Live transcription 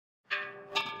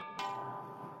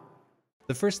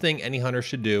The first thing any hunter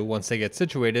should do once they get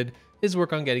situated is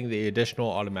work on getting the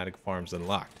additional automatic farms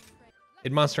unlocked.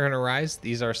 In Monster Hunter Rise,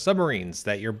 these are submarines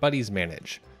that your buddies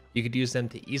manage. You could use them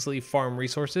to easily farm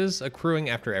resources, accruing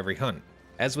after every hunt.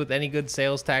 As with any good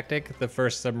sales tactic, the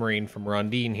first submarine from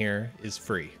Rondine here is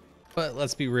free. But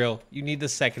let's be real, you need the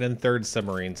second and third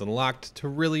submarines unlocked to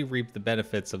really reap the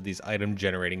benefits of these item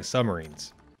generating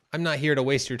submarines. I'm not here to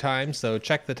waste your time, so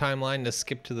check the timeline to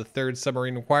skip to the third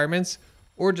submarine requirements,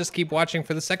 or just keep watching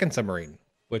for the second submarine,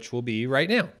 which will be right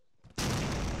now.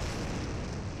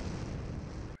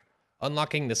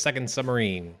 Unlocking the second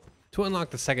submarine. To unlock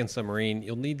the second submarine,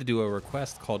 you'll need to do a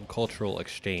request called Cultural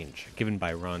Exchange, given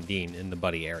by Rondine in the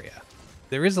buddy area.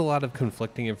 There is a lot of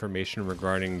conflicting information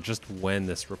regarding just when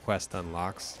this request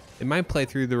unlocks. In my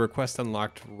playthrough, the request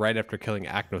unlocked right after killing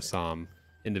Acnosom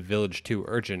in the Village 2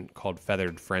 Urgent called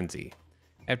Feathered Frenzy.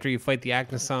 After you fight the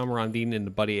Acnosom, Rondine in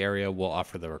the buddy area will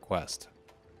offer the request.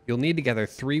 You'll need to gather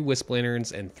 3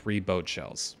 Wisplanterns and 3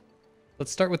 Boatshells.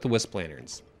 Let's start with the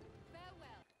Wisplanterns.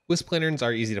 Wisplanterns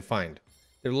are easy to find.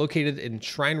 They're located in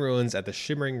shrine ruins at the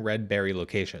shimmering red berry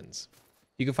locations.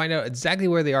 You can find out exactly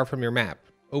where they are from your map.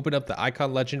 Open up the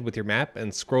icon legend with your map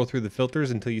and scroll through the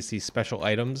filters until you see special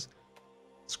items.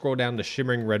 Scroll down to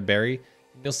shimmering red berry,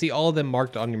 and you'll see all of them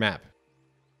marked on your map.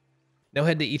 Now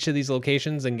head to each of these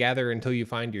locations and gather until you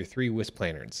find your 3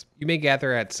 Wisplanterns. You may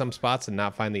gather at some spots and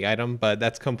not find the item, but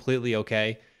that's completely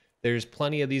okay. There's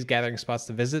plenty of these gathering spots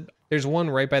to visit. There's one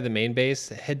right by the main base.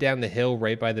 Head down the hill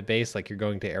right by the base like you're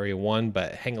going to Area 1,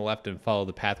 but hang a left and follow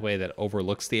the pathway that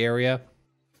overlooks the area.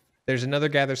 There's another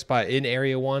gather spot in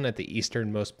Area 1 at the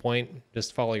easternmost point.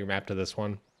 Just follow your map to this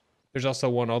one. There's also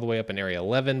one all the way up in Area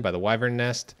 11 by the Wyvern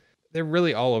Nest. They're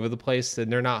really all over the place and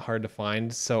they're not hard to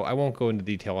find, so I won't go into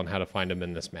detail on how to find them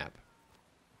in this map.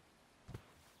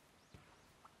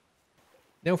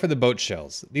 Now for the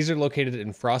Boatshells. These are located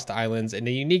in Frost Islands, and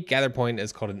a unique gather point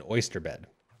is called an oyster bed.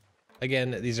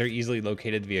 Again, these are easily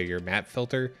located via your map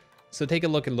filter, so take a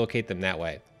look and locate them that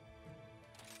way.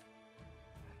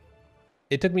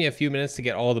 It took me a few minutes to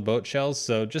get all the Boatshells,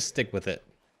 so just stick with it.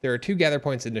 There are 2 gather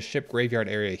points in the ship graveyard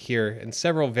area here, and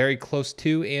several very close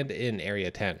to and in Area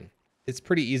 10. It's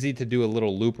pretty easy to do a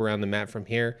little loop around the map from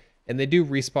here, and they do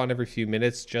respawn every few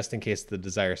minutes just in case the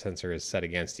desire sensor is set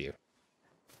against you.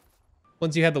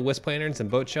 Once you have the Wisplanterns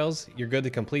and Boatshells, you're good to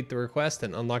complete the request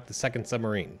and unlock the second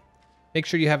submarine. Make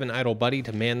sure you have an idle buddy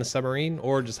to man the submarine,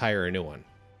 or just hire a new one.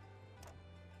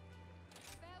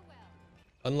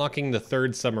 Unlocking the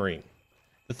third submarine.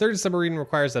 The third submarine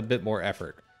requires a bit more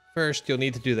effort. First, you'll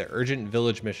need to do the urgent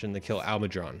village mission to kill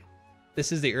Almudron.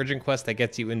 This is the urgent quest that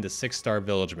gets you into 6-star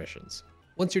village missions.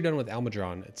 Once you're done with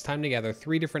Almudron, it's time to gather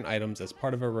 3 different items as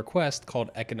part of a request called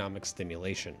Economic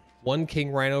Stimulation. 1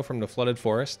 King Rhino from the Flooded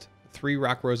Forest, 3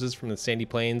 Rock Roses from the Sandy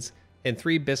Plains, and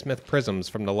 3 Bismuth Prisms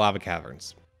from the Lava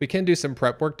Caverns. We can do some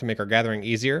prep work to make our gathering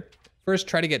easier. First,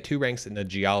 try to get 2 ranks in the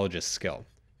Geologist skill.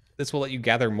 This will let you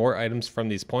gather more items from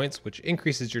these points, which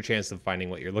increases your chance of finding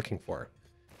what you're looking for.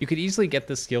 You could easily get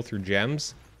this skill through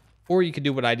gems, or you could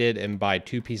do what I did and buy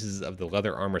 2 pieces of the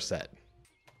leather armor set.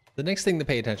 The next thing to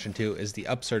pay attention to is the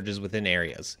upsurges within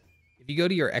areas. If you go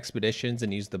to your expeditions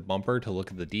and use the bumper to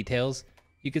look at the details,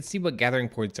 you can see what gathering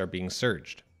points are being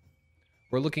surged.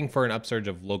 We're looking for an upsurge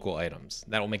of local items.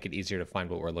 That'll make it easier to find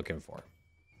what we're looking for.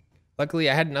 Luckily,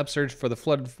 I had an upsurge for the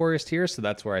Flooded Forest here, so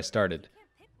that's where I started.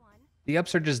 The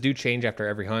upsurges do change after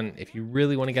every hunt. If you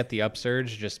really want to get the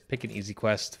upsurge, just pick an easy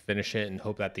quest, finish it, and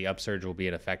hope that the upsurge will be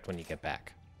in effect when you get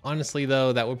back. Honestly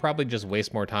though, that would probably just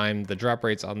waste more time. The drop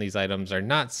rates on these items are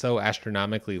not so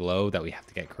astronomically low that we have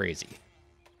to get crazy.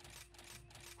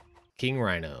 King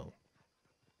Rhino.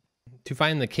 To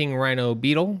find the King Rhino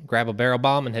beetle, grab a barrel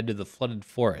bomb and head to the Flooded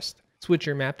Forest. Switch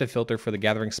your map to filter for the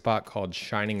gathering spot called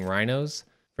Shining Rhinos.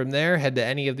 From there, head to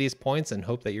any of these points and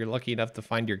hope that you're lucky enough to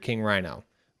find your King Rhino.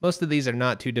 Most of these are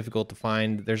not too difficult to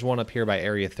find. There's one up here by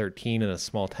Area 13 in a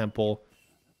small temple.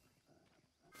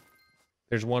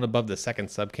 There's one above the second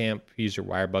subcamp. Use your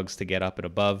wire bugs to get up and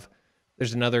above.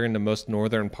 There's another in the most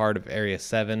northern part of Area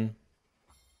 7.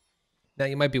 Now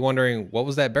you might be wondering, what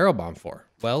was that barrel bomb for?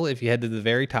 Well, if you head to the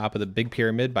very top of the big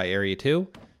pyramid by Area 2,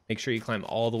 make sure you climb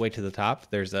all the way to the top.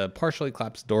 There's a partially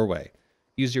collapsed doorway.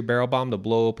 Use your barrel bomb to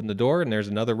blow open the door, and there's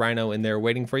another rhino in there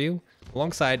waiting for you,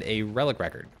 alongside a relic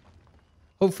record.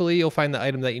 Hopefully you'll find the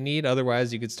item that you need,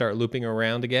 otherwise you could start looping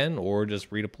around again or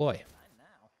just redeploy.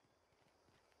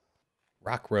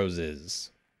 Rock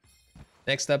Roses.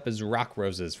 Next up is Rock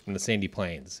Roses from the Sandy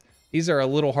Plains. These are a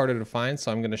little harder to find,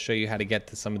 so I'm going to show you how to get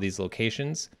to some of these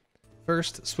locations.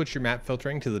 First, switch your map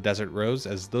filtering to the Desert Rose,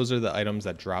 as those are the items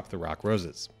that drop the Rock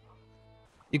Roses.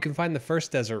 You can find the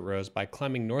first desert rose by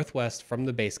climbing northwest from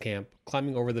the base camp,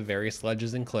 climbing over the various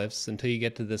ledges and cliffs until you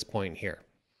get to this point here.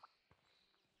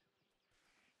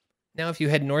 Now if you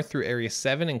head north through Area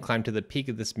 7 and climb to the peak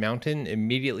of this mountain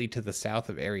immediately to the south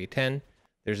of Area 10,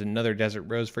 there's another desert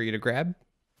rose for you to grab.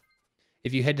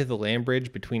 If you head to the land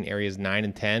bridge between Areas 9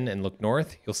 and 10 and look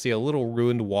north, you'll see a little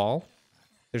ruined wall.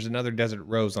 There's another desert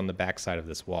rose on the back side of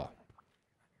this wall.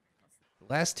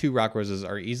 The last two rock roses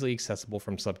are easily accessible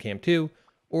from Subcamp 2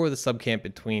 or the subcamp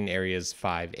between Areas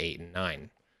 5, 8, and 9.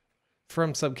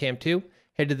 From Subcamp 2,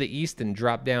 head to the east and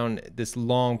drop down this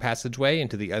long passageway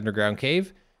into the underground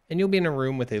cave, and you'll be in a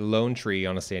room with a lone tree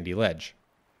on a sandy ledge.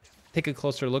 Take a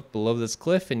closer look below this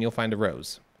cliff and you'll find a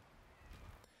rose.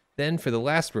 Then for the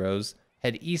last rose,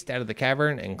 head east out of the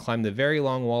cavern and climb the very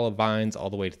long wall of vines all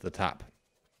the way to the top.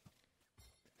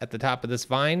 At the top of this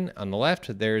vine, on the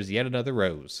left, there's yet another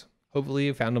rose. Hopefully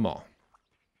you found them all.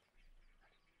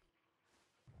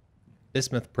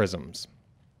 Bismuth Prisms.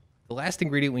 The last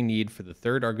ingredient we need for the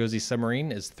third Argosy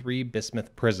submarine is 3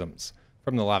 Bismuth Prisms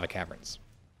from the lava caverns.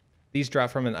 These drop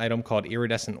from an item called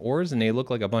iridescent ores, and they look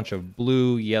like a bunch of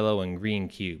blue, yellow, and green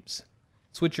cubes.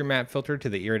 Switch your map filter to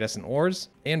the iridescent ores,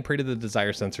 and pray to the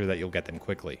desire sensor that you'll get them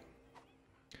quickly.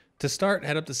 To start,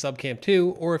 head up to Subcamp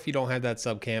 2, or if you don't have that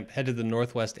subcamp, head to the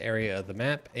northwest area of the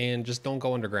map, and just don't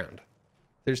go underground.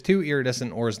 There's 2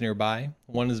 iridescent ores nearby.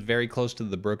 One is very close to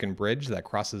the broken bridge that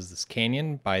crosses this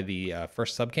canyon by the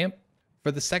first subcamp.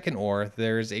 For the second ore,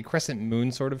 there's a crescent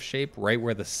moon sort of shape right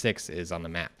where the 6 is on the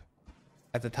map.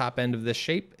 At the top end of this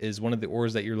shape is one of the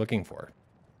ores that you're looking for.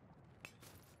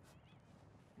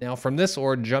 Now from this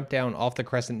ore, jump down off the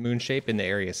crescent moon shape into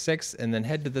Area 6 and then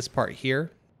head to this part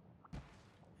here.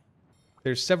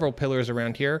 There's several pillars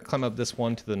around here. Climb up this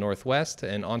one to the northwest,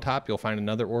 and on top you'll find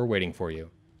another ore waiting for you.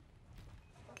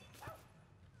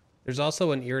 There's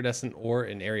also an iridescent ore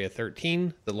in Area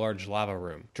 13, the large lava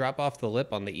room. Drop off the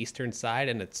lip on the eastern side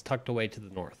and it's tucked away to the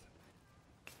north.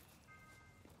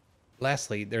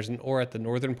 Lastly, there's an ore at the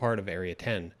northern part of Area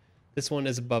 10. This one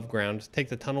is above ground. Take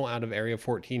the tunnel out of Area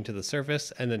 14 to the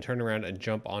surface and then turn around and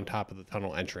jump on top of the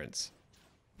tunnel entrance.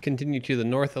 Continue to the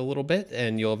north a little bit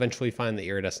and you'll eventually find the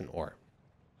iridescent ore.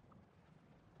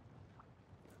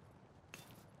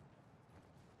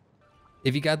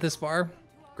 If you got this far,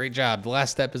 great job. The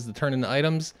last step is to turn in the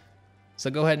items. So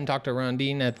go ahead and talk to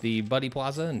Rondine at the Buddy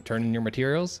Plaza and turn in your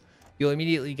materials. You'll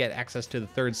immediately get access to the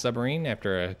third submarine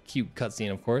after a cute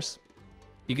cutscene, of course.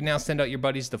 You can now send out your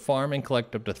buddies to farm and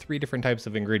collect up to 3 different types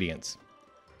of ingredients.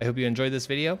 I hope you enjoyed this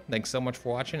video. Thanks so much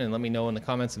for watching, and let me know in the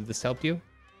comments if this helped you.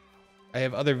 I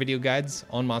have other video guides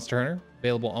on Monster Hunter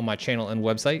available on my channel and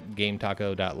website,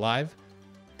 gametaco.live.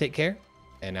 Take care,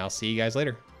 and I'll see you guys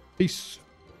later. Peace.